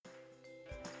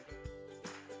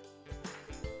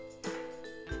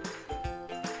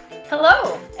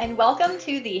Hello, and welcome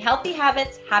to the Healthy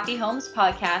Habits, Happy Homes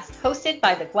podcast hosted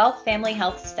by the Guelph Family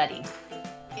Health Study.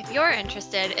 If you're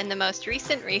interested in the most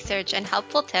recent research and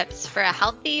helpful tips for a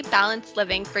healthy, balanced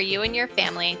living for you and your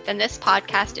family, then this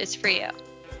podcast is for you.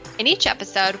 In each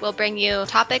episode, we'll bring you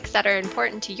topics that are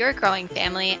important to your growing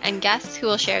family and guests who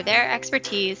will share their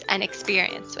expertise and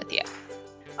experience with you.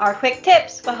 Our quick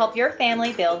tips will help your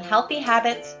family build healthy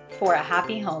habits for a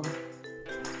happy home.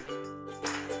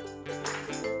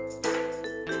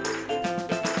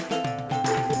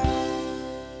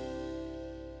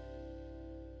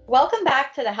 Welcome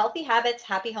back to the Healthy Habits,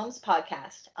 Happy Homes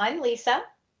podcast. I'm Lisa.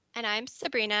 And I'm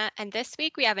Sabrina, and this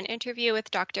week we have an interview with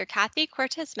Dr. Kathy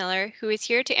Kortes-Miller, who is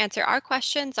here to answer our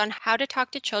questions on how to talk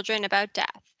to children about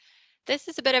death. This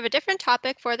is a bit of a different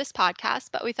topic for this podcast,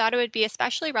 but we thought it would be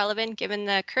especially relevant given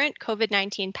the current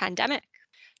COVID-19 pandemic.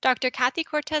 Dr. Kathy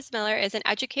Kortes-Miller is an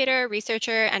educator,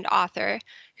 researcher, and author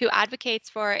who advocates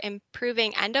for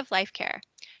improving end-of-life care.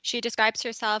 She describes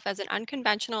herself as an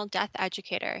unconventional death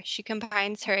educator. She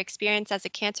combines her experience as a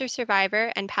cancer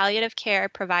survivor and palliative care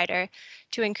provider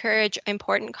to encourage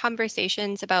important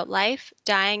conversations about life,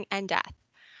 dying, and death.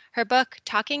 Her book,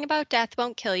 Talking About Death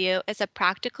Won't Kill You, is a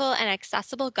practical and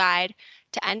accessible guide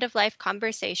to end-of-life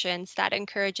conversations that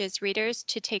encourages readers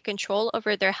to take control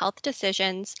over their health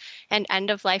decisions and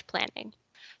end-of-life planning.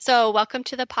 So welcome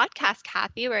to the podcast,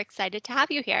 Kathy. We're excited to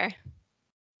have you here.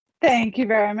 Thank you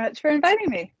very much for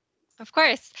inviting me. Of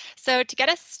course. So to get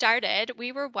us started,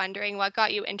 we were wondering what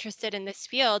got you interested in this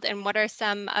field and what are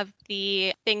some of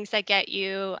the things that get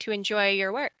you to enjoy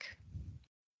your work?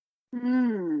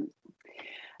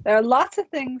 There are lots of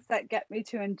things that get me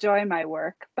to enjoy my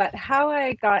work, but how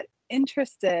I got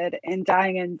interested in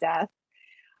dying and death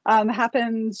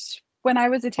happened when I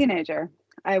was a teenager.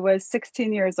 I was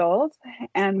 16 years old,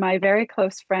 and my very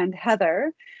close friend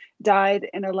Heather died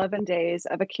in 11 days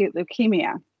of acute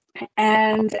leukemia.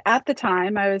 And at the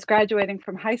time, I was graduating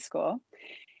from high school,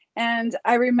 and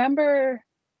I remember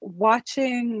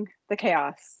watching the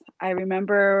chaos. I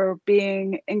remember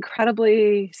being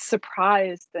incredibly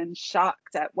surprised and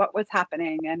shocked at what was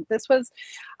happening. And this was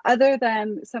other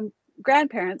than some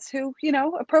grandparents who,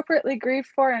 appropriately grieved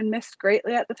for and missed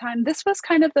greatly at the time. This was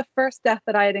kind of the first death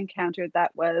that I had encountered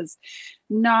that was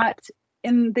not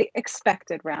in the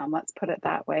expected realm, let's put it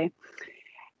that way.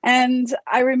 And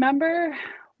I remember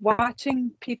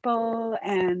watching people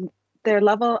and their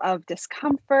level of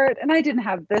discomfort, and I didn't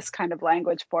have this kind of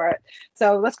language for it.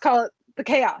 So let's call it the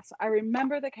chaos. I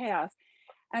remember the chaos.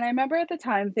 And I remember at the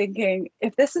time thinking,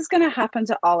 if this is going to happen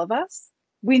to all of us,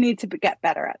 we need to get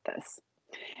better at this.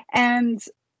 And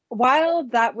while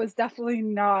that was definitely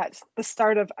not the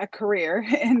start of a career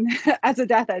as a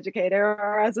death educator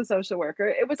or as a social worker,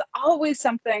 it was always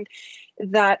something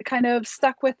that kind of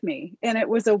stuck with me. And it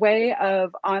was a way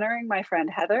of honoring my friend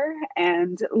Heather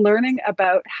and learning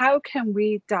about how can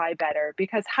we die better,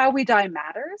 because how we die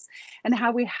matters, and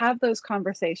how we have those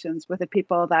conversations with the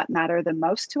people that matter the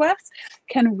most to us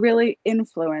can really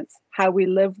influence how we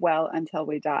live well until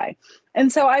we die. And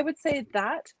so I would say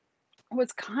that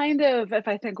was kind of, if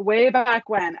I think way back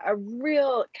when, a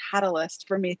real catalyst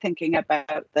for me thinking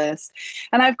about this.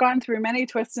 And I've gone through many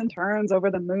twists and turns over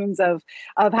the moons of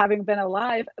having been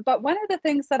alive. But one of the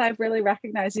things that I've really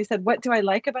recognized, you said, what do I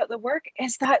like about the work,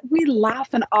 is that we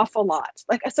laugh an awful lot,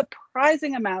 like a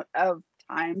surprising amount of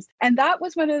times. And that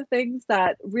was one of the things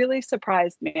that really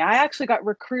surprised me. I actually got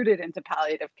recruited into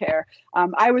palliative care.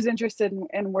 I was interested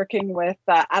in working with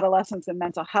adolescents and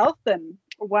mental health, and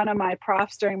one of my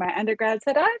profs during my undergrad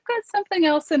said, I've got something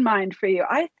else in mind for you.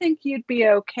 I think you'd be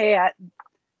okay at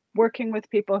working with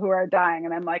people who are dying.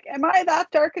 And I'm like, am I that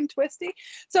dark and twisty?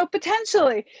 So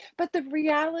potentially. But the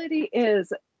reality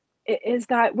is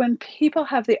that when people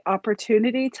have the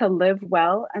opportunity to live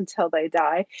well until they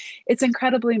die, it's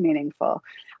incredibly meaningful.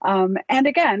 And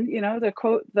again, the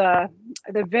quote, the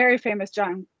very famous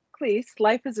John Cleese,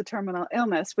 life is a terminal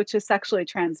illness, which is sexually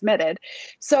transmitted.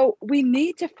 So we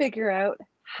need to figure out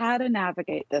how to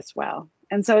navigate this well.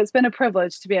 And so it's been a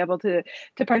privilege to be able to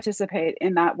participate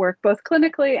in that work, both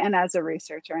clinically and as a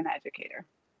researcher and educator.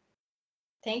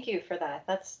 Thank you for that.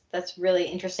 That's really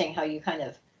interesting how you kind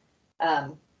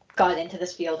of got into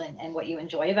this field and what you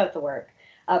enjoy about the work.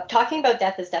 Talking about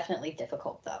death is definitely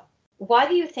difficult, though. Why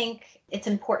do you think it's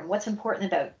important? What's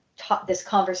important about this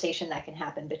conversation that can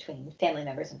happen between family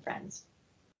members and friends?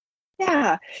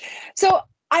 Yeah. So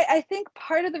I think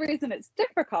part of the reason it's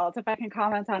difficult, if I can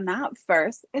comment on that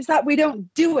first, is that we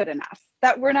don't do it enough,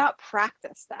 that we're not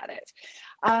practiced at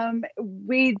it.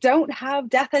 We don't have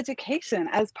death education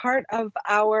as part of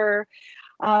our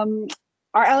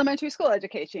our elementary school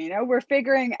education. We're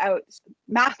figuring out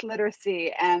math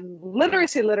literacy and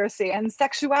literacy and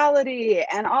sexuality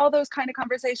and all those kind of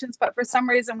conversations. But for some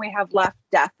reason, we have left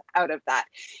death out of that.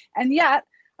 And yet,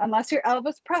 unless you're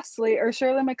Elvis Presley or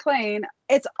Shirley MacLaine,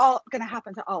 it's all going to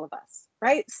happen to all of us,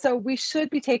 right? So we should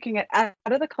be taking it out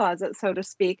of the closet, so to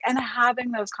speak, and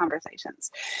having those conversations.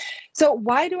 So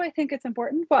why do I think it's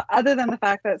important? Well, other than the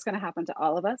fact that it's going to happen to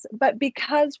all of us, but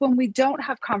because when we don't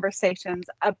have conversations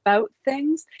about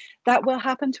things that will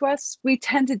happen to us, we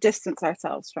tend to distance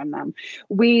ourselves from them.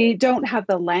 We don't have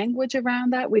the language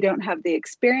around that. We don't have the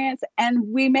experience, and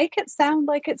we make it sound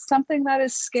like it's something that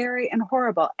is scary and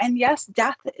horrible. And yes,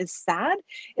 death is sad.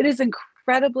 It is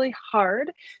incredibly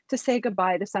hard to say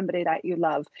goodbye to somebody that you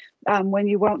love when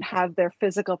you won't have their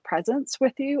physical presence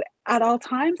with you at all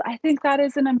times. I think that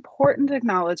is an important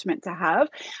acknowledgement to have.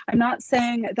 I'm not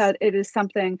saying that it is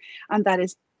something that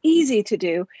is easy to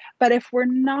do, but if we're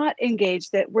not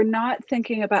engaged, that we're not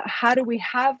thinking about how do we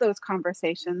have those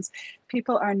conversations,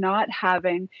 people are not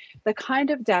having the kind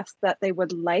of deaths that they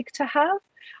would like to have.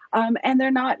 And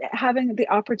they're not having the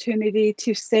opportunity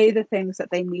to say the things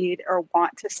that they need or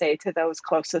want to say to those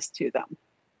closest to them.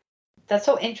 That's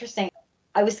so interesting.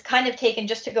 I was kind of taken,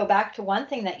 just to go back to one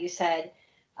thing that you said.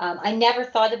 I never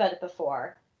thought about it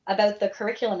before, about the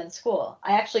curriculum in school.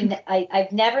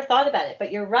 I've never thought about it,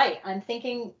 but you're right. I'm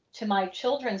thinking to my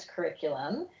children's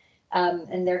curriculum,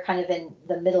 and they're kind of in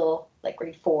the middle, like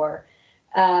grade 4,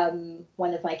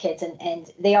 one of my kids, and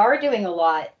they are doing a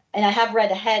lot. And I have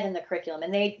read ahead in the curriculum,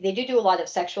 and they do a lot of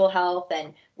sexual health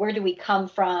and where do we come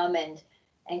from, and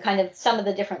kind of some of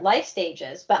the different life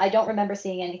stages, but I don't remember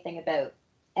seeing anything about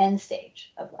end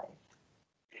stage of life.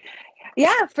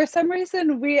 Yeah, for some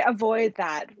reason we avoid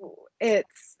that.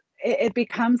 It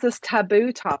becomes this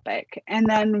taboo topic, and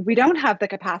then we don't have the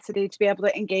capacity to be able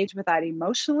to engage with that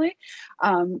emotionally,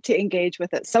 to engage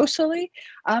with it socially,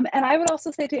 and I would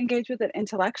also say to engage with it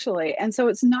intellectually. And so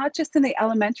it's not just in the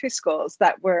elementary schools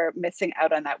that we're missing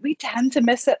out on that. We tend to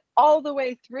miss it all the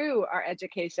way through our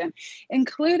education,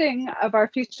 including of our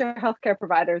future healthcare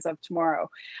providers of tomorrow.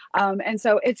 And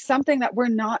so it's something that we're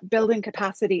not building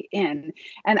capacity in.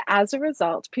 And as a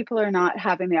result, people are not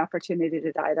having the opportunity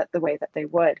to die the way that they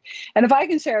would. And if I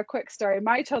can share a quick story,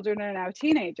 my children are now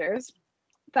teenagers.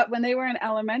 But when they were in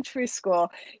elementary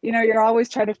school, you're always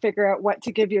trying to figure out what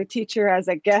to give your teacher as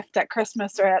a gift at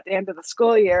Christmas or at the end of the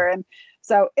school year. And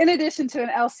so in addition to an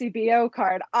LCBO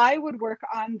card, I would work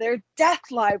on their death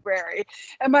library.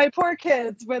 And my poor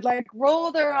kids would like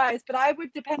roll their eyes, but I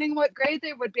would, depending what grade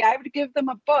they would be, I would give them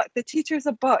a book, the teachers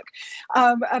a book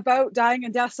about dying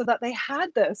and death so that they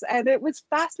had this. And it was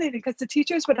fascinating because the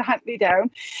teachers would hunt me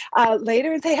down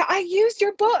later and say, I used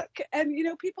your book. And,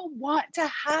 people want to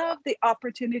have the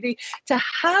opportunity to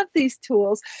have these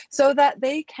tools so that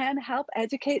they can help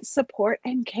educate, support,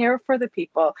 and care for the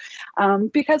people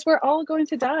because we're all going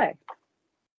to die.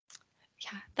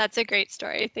 Yeah, that's a great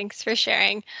story. Thanks for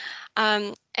sharing.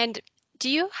 And do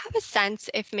you have a sense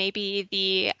if maybe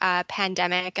the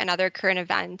pandemic and other current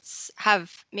events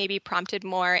have maybe prompted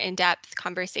more in-depth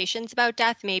conversations about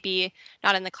death, maybe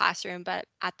not in the classroom, but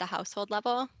at the household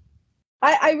level?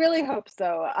 I really hope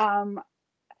so.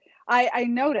 I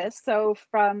noticed, so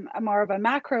from a more of a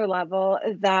macro level,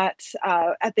 that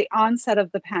at the onset of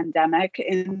the pandemic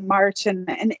in March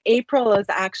and April is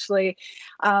actually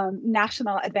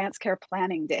National Advanced Care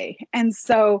Planning Day. And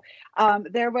so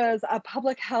there was a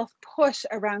public health push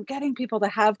around getting people to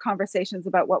have conversations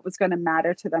about what was going to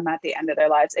matter to them at the end of their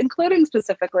lives, including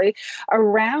specifically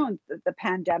around the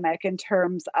pandemic in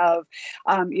terms of,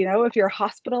 if you're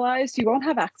hospitalized, you won't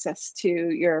have access to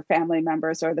your family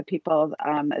members or the people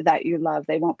that you love.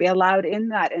 They won't be allowed in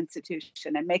that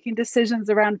institution, and making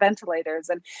decisions around ventilators.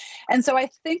 And so I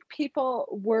think people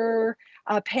were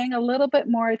paying a little bit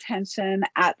more attention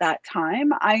at that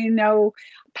time. I know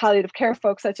palliative care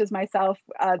folks such as myself,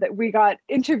 that we got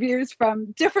interviews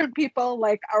from different people,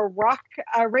 like a rock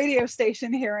radio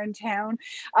station here in town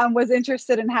was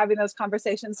interested in having those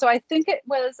conversations. So I think it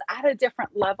was at a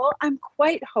different level. I'm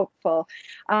quite hopeful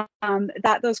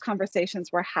that those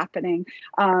conversations were happening,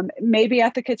 maybe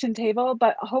at the kitchen table,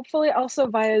 but hopefully also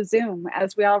via Zoom,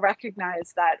 as we all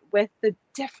recognize that with the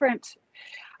different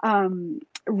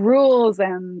rules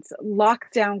and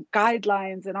lockdown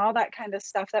guidelines and all that kind of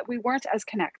stuff, that we weren't as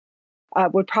connected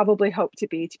would probably hope to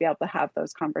be able to have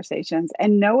those conversations.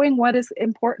 And knowing what is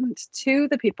important to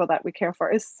the people that we care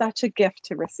for is such a gift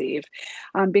to receive.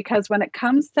 Because when it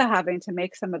comes to having to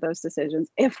make some of those decisions,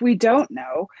 if we don't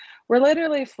know, we're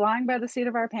literally flying by the seat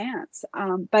of our pants.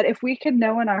 But if we can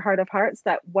know in our heart of hearts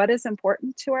that what is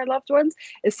important to our loved ones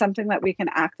is something that we can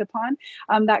act upon,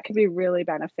 that can be really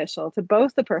beneficial to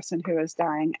both the person who is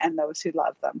dying and those who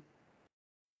love them.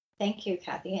 Thank you,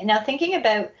 Kathy. And now thinking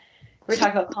about, we're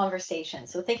talking about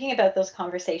conversations. So thinking about those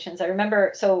conversations, I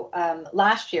remember,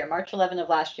 last year, March 11th of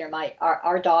last year,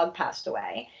 our dog passed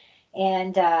away.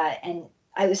 And I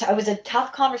was a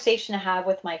tough conversation to have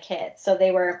with my kids. So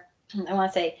they were, I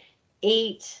want to say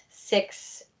 8,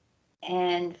 6,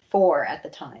 and 4 at the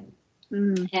time.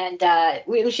 Mm.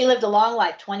 And she lived a long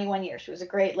life, 21 years. She was a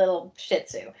great little Shih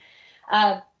Tzu.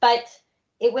 But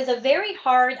it was a very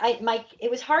hard, it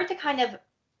was hard to kind of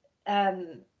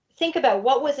think about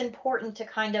what was important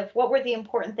to what were the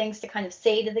important things to kind of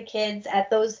say to the kids at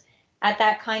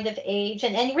that kind of age,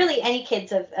 and really any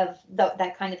kids of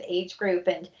that kind of age group.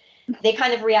 And they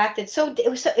kind of reacted.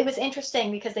 It was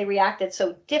interesting because they reacted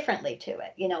so differently to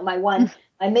it. You know,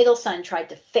 my middle son tried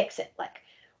to fix it. Like,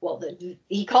 well,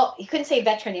 he couldn't say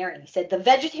veterinarian. He said the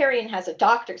vegetarian has a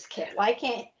doctor's kit. Why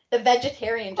can't the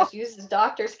vegetarian just use his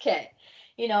doctor's kit?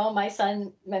 You know,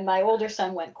 my older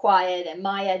son went quiet, and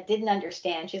Maya didn't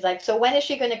understand. She's like, so when is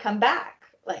she going to come back?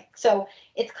 Like, so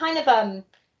it's kind of,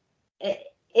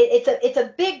 it's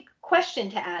a big question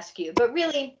to ask you, but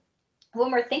really when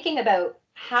we're thinking about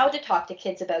how to talk to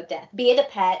kids about death, be it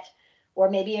a pet or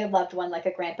maybe a loved one like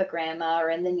a grandpa, grandma, or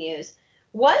in the news,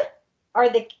 what are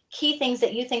the key things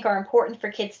that you think are important for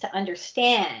kids to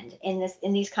understand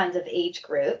in these kinds of age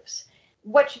groups?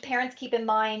 What should parents keep in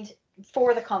mind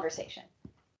for the conversation?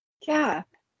 Yeah,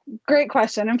 great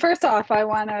question. And first off, I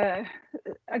want to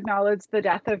acknowledge the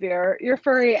death of your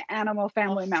furry animal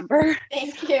family member.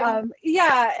 Thank you.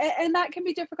 Yeah, and that can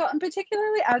be difficult, and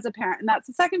particularly as a parent. And that's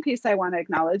the second piece I want to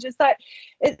acknowledge, is that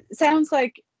it sounds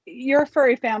like your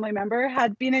furry family member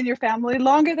had been in your family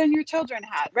longer than your children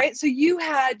had, right? So you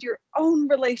had your own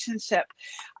relationship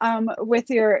with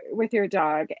your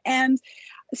dog. And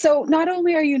so not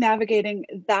only are you navigating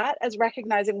that as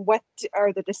recognizing what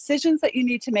are the decisions that you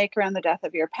need to make around the death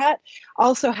of your pet,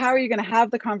 also how are you going to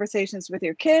have the conversations with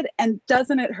your kid, and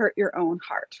doesn't it hurt your own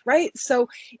heart, right? So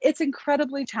it's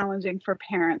incredibly challenging for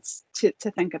parents to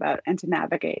think about and to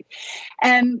navigate.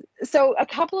 And so a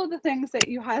couple of the things that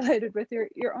you highlighted with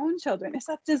your own children is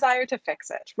that desire to fix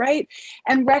it, right?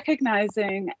 And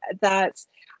recognizing that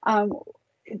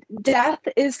death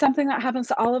is something that happens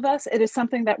to all of us. It is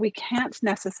something that we can't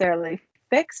necessarily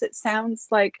fix. It sounds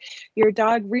like your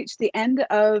dog reached the end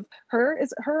of her.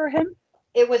 Is it her or him?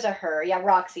 It was a her. Yeah,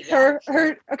 Roxy. Yeah.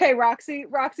 Okay,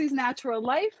 Roxy's natural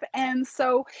life. And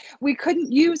so we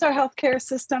couldn't use our healthcare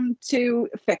system to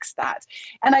fix that.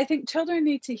 And I think children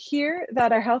need to hear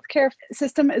that our healthcare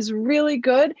system is really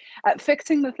good at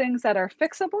fixing the things that are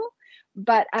fixable.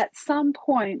 But at some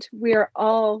point, we are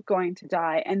all going to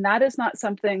die. And that is not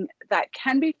something that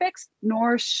can be fixed,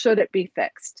 nor should it be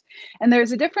fixed. And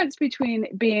there's a difference between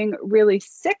being really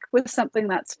sick with something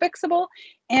that's fixable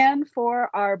and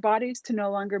for our bodies to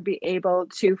no longer be able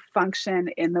to function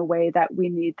in the way that we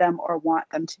need them or want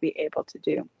them to be able to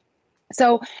do.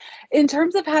 So in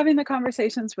terms of having the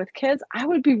conversations with kids, I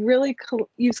would be really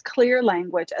use clear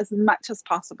language as much as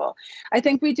possible. I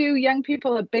think we do young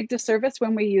people a big disservice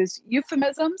when we use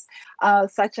euphemisms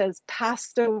such as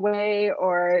passed away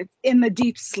or in the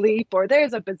deep sleep, or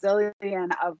there's a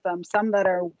bazillion of them, some that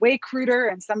are way cruder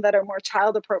and some that are more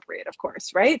child appropriate, of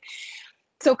course, right?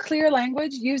 So clear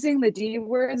language, using the D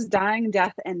words, dying,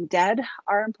 death, and dead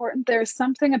are important. There's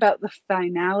something about the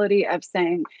finality of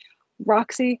saying,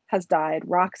 Roxy has died.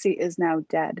 Roxy is now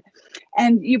dead.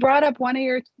 And you brought up one of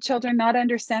your children not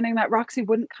understanding that Roxy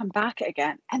wouldn't come back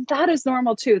again. And that is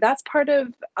normal too. That's part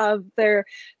of their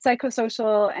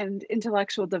psychosocial and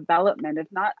intellectual development, of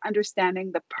not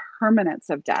understanding the permanence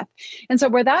of death. And so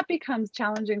where that becomes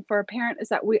challenging for a parent is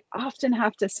that we often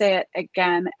have to say it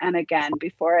again and again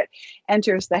before it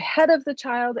enters the head of the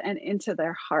child and into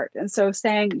their heart. And so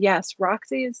saying, yes,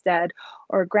 Roxy is dead,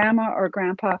 or grandma or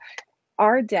grandpa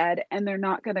are dead and they're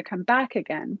not going to come back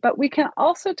again. But we can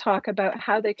also talk about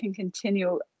how they can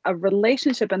continue a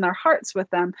relationship in their hearts with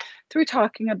them through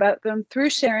talking about them,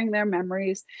 through sharing their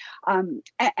memories,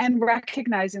 and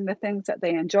recognizing the things that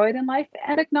they enjoyed in life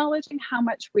and acknowledging how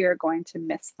much we are going to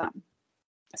miss them.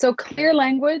 So clear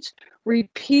language,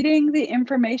 repeating the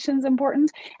information is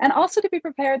important, and also to be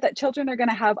prepared that children are going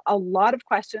to have a lot of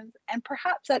questions and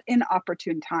perhaps at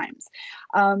inopportune times.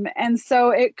 And so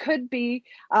it could be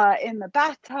in the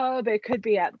bathtub, it could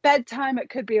be at bedtime, it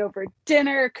could be over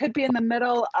dinner, it could be in the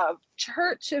middle of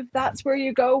church if that's where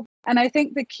you go. And I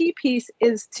think the key piece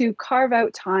is to carve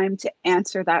out time to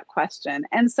answer that question.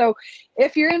 And so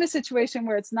if you're in a situation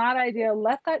where it's not ideal,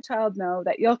 let that child know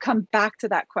that you'll come back to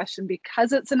that question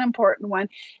because it's an important one.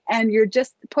 And you're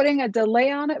just putting a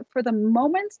delay on it for the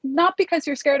moment, not because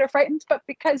you're scared or frightened, but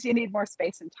because you need more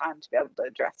space and time to be able to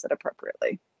address it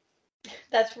appropriately.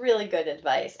 That's really good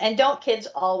advice. And don't kids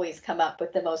always come up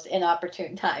with the most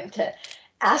inopportune time to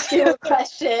ask you a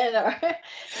question or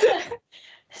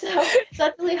so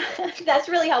that's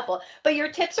really helpful. But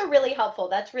your tips are really helpful.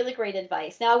 That's really great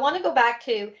advice. Now I want to go back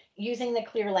to using the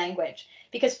clear language,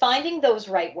 because finding those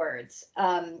right words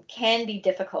can be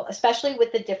difficult, especially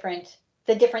with the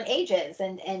different ages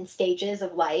and stages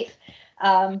of life.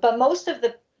 But most of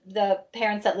the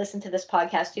parents that listen to this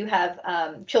podcast do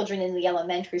have children in the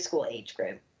elementary school age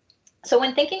group. So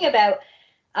when thinking about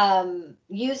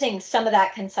using some of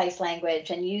that concise language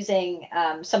and using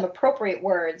some appropriate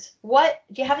words, what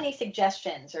do you have any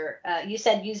suggestions? Or you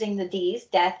said using the D's,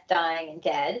 death, dying, and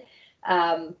dead.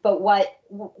 But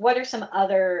what are some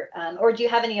other, or do you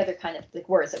have any other kind of like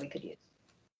words that we could use?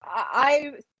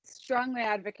 I strongly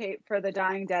advocate for the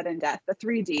dying, dead, and death, the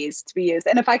 3 Ds to be used.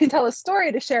 And if I can tell a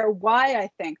story to share why I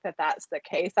think that that's the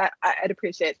case, I'd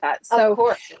appreciate that. So, of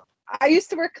course. I used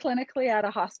to work clinically at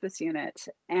a hospice unit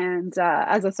and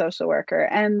as a social worker,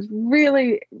 and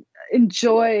really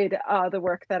enjoyed the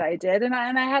work that I did. And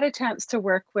I had a chance to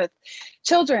work with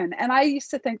children. And I used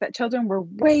to think that children were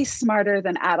way smarter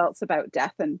than adults about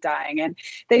death and dying. And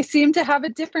they seemed to have a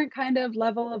different kind of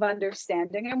level of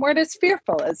understanding and weren't as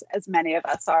fearful as many of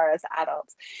us are as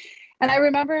adults. And I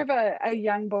remember of a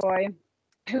young boy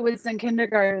who was in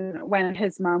kindergarten when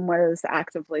his mom was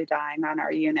actively dying on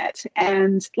our unit.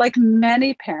 And like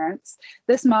many parents,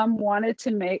 this mom wanted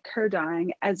to make her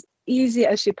dying as easy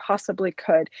as she possibly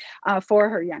could for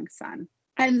her young son.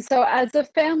 And so as a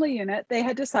family unit, they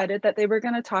had decided that they were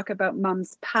going to talk about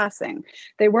mom's passing.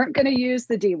 They weren't going to use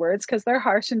the D words because they're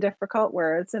harsh and difficult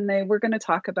words, and they were going to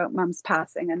talk about mom's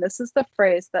passing. And this is the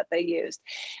phrase that they used.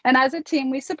 And as a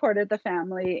team, we supported the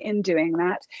family in doing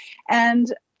that.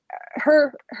 And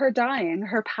her dying,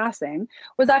 her passing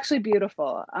was actually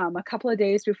beautiful. A couple of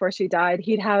days before she died,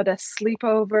 he'd had a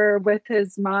sleepover with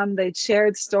his mom. They'd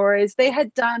shared stories. They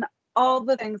had done all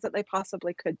the things that they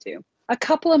possibly could do. A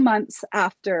couple of months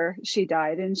after she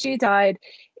died, and she died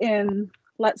in,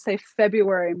 let's say,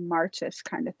 February, Marchish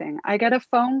kind of thing, I get a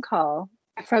phone call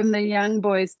from the young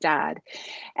boy's dad.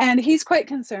 And he's quite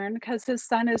concerned because his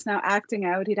son is now acting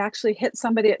out. He'd actually hit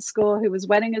somebody at school who was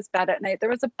wetting his bed at night. There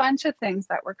was a bunch of things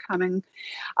that were coming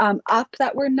up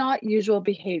that were not usual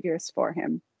behaviors for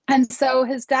him. And so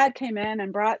his dad came in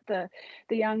and brought the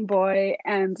young boy.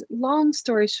 And long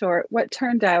story short, what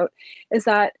turned out is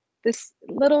that this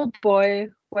little boy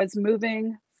was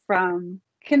moving from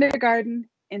kindergarten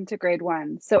into grade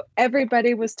 1. So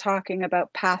everybody was talking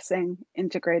about passing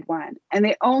into grade 1. And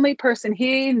the only person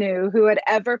he knew who had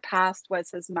ever passed was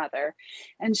his mother.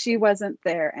 And she wasn't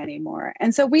there anymore.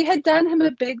 And so we had done him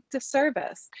a big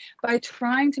disservice by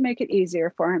trying to make it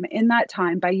easier for him in that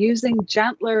time by using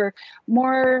gentler,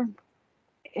 more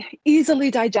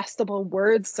easily digestible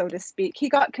words, so to speak. He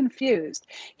got confused.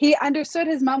 He understood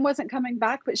his mom wasn't coming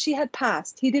back, but she had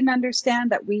passed. He didn't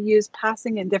understand that we use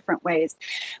passing in different ways,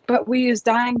 but we use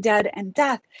dying, dead, and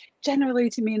death generally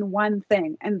to mean one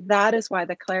thing. And that is why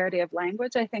the clarity of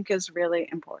language, I think, is really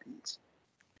important.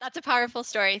 That's a powerful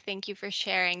story. Thank you for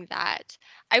sharing that.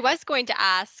 I was going to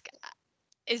ask,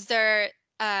 is there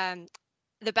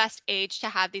the best age to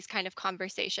have these kind of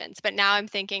conversations? But now I'm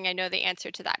thinking I know the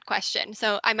answer to that question.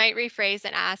 So I might rephrase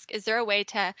and ask, is there a way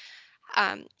to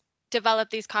develop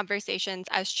these conversations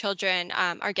as children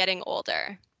are getting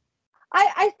older?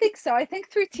 I think so. I think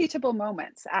through teachable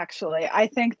moments, actually. I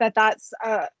think that that's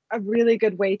a really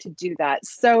good way to do that.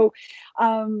 So,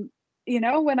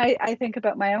 when I think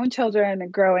about my own children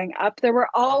and growing up, there were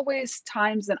always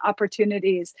times and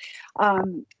opportunities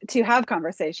to have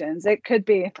conversations. It could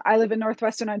be, I live in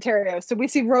Northwestern Ontario, so we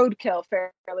see roadkill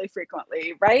fairly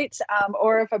frequently, right?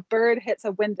 Or if a bird hits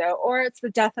a window, or it's the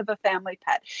death of a family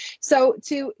pet. So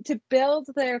to build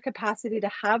their capacity to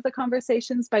have the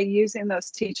conversations by using those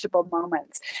teachable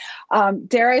moments.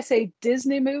 Dare I say,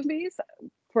 Disney movies,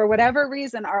 for whatever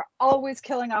reason, are always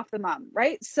killing off the mom,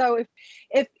 right? So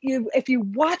if you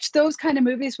watch those kind of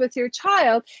movies with your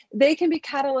child, they can be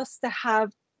catalysts to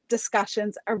have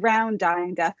discussions around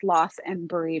dying, death, loss, and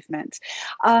bereavement.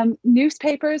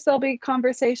 Newspapers, there'll be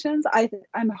conversations.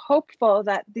 I'm hopeful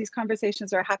that these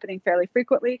conversations are happening fairly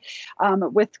frequently,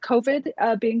 with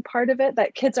COVID being part of it,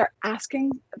 that kids are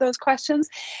asking those questions.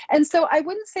 And so I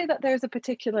wouldn't say that there's a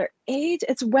particular age.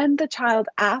 It's when the child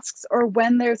asks or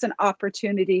when there's an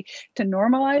opportunity to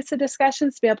normalize the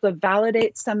discussions, to be able to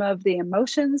validate some of the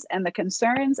emotions and the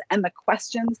concerns and the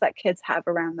questions that kids have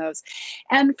around those.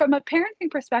 And from a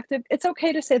parenting perspective, it's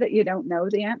okay to say that you don't know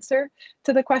the answer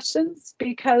to the questions,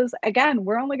 because again,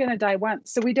 we're only going to die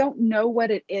once. So we don't know what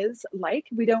it is like.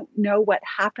 We don't know what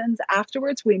happens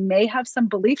afterwards. We may have some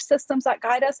belief systems that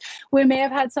guide us. We may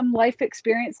have had some life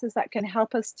experiences that can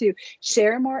help us to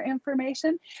share more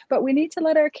information, but we need to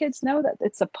let our kids know that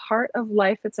it's a part of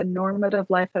life. It's a normative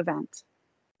life event.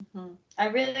 Mm-hmm. I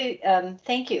really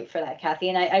thank you for that, Kathy.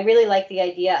 And I really like the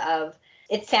idea of,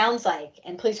 it sounds like,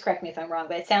 and please correct me if I'm wrong,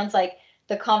 but it sounds like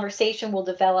the conversation will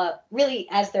develop really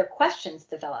as their questions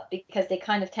develop, because they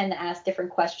kind of tend to ask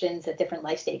different questions at different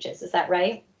life stages. Is that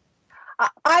right?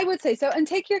 I would say so. And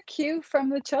take your cue from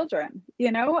the children,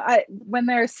 when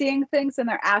they're seeing things and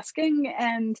they're asking,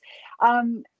 and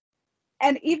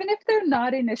even if they're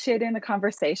not initiating the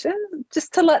conversation,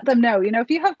 just to let them know, if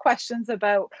you have questions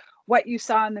about what you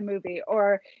saw in the movie,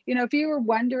 or, if you were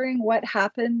wondering what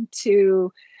happened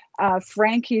to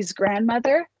Frankie's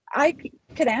grandmother, I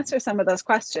could answer some of those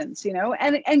questions,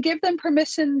 and give them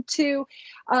permission to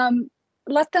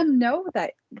let them know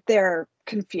that they're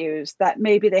confused, that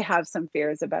maybe they have some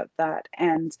fears about that,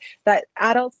 and that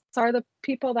adults are the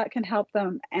people that can help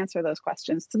them answer those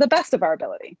questions to the best of our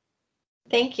ability.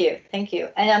 Thank you.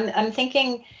 And I'm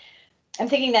thinking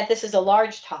that this is a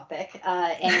large topic,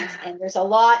 and there's a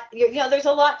lot, there's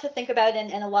a lot to think about,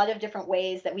 and a lot of different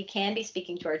ways that we can be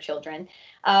speaking to our children.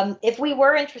 If we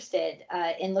were interested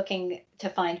in looking to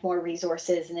find more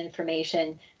resources and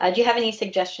information, do you have any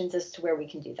suggestions as to where we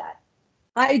can do that?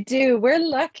 I do. We're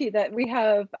lucky that we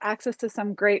have access to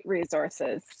some great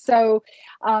resources. So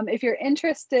if you're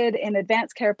interested in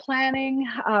advanced care planning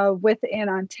within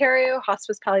Ontario,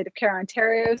 Hospice Palliative Care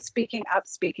Ontario, Speaking Up,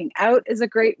 Speaking Out is a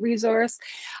great resource.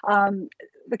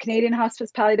 The Canadian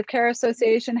Hospice Palliative Care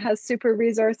Association has super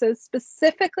resources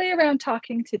specifically around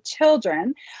talking to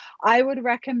children. I would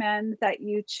recommend that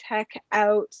you check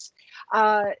out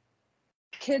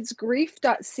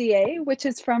kidsgrief.ca, which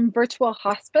is from Virtual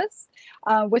Hospice,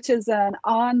 which is an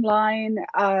online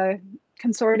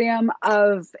consortium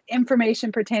of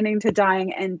information pertaining to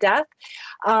dying and death.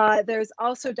 There's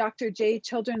also Dr. J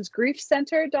Children's Grief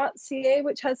Center.ca,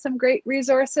 which has some great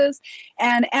resources.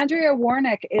 And Andrea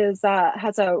Warnick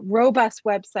has a robust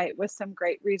website with some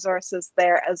great resources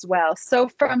there as well. So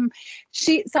from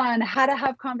sheets on how to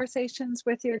have conversations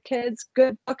with your kids,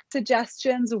 good book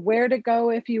suggestions, where to go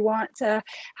if you want to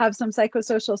have some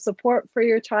psychosocial support for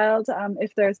your child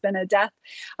if there's been a death,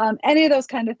 any of those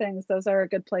kind of things, those are a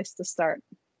good place to start.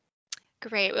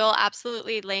 Great. We'll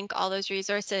absolutely link all those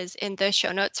resources in the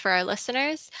show notes for our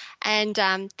listeners. And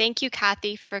thank you,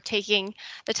 Kathy, for taking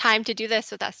the time to do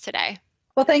this with us today.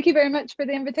 Well, thank you very much for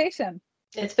the invitation.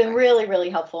 It's been really, really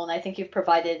helpful. And I think you've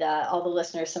provided all the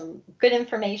listeners some good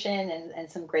information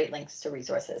and some great links to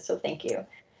resources. So thank you.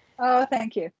 Oh,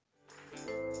 thank you.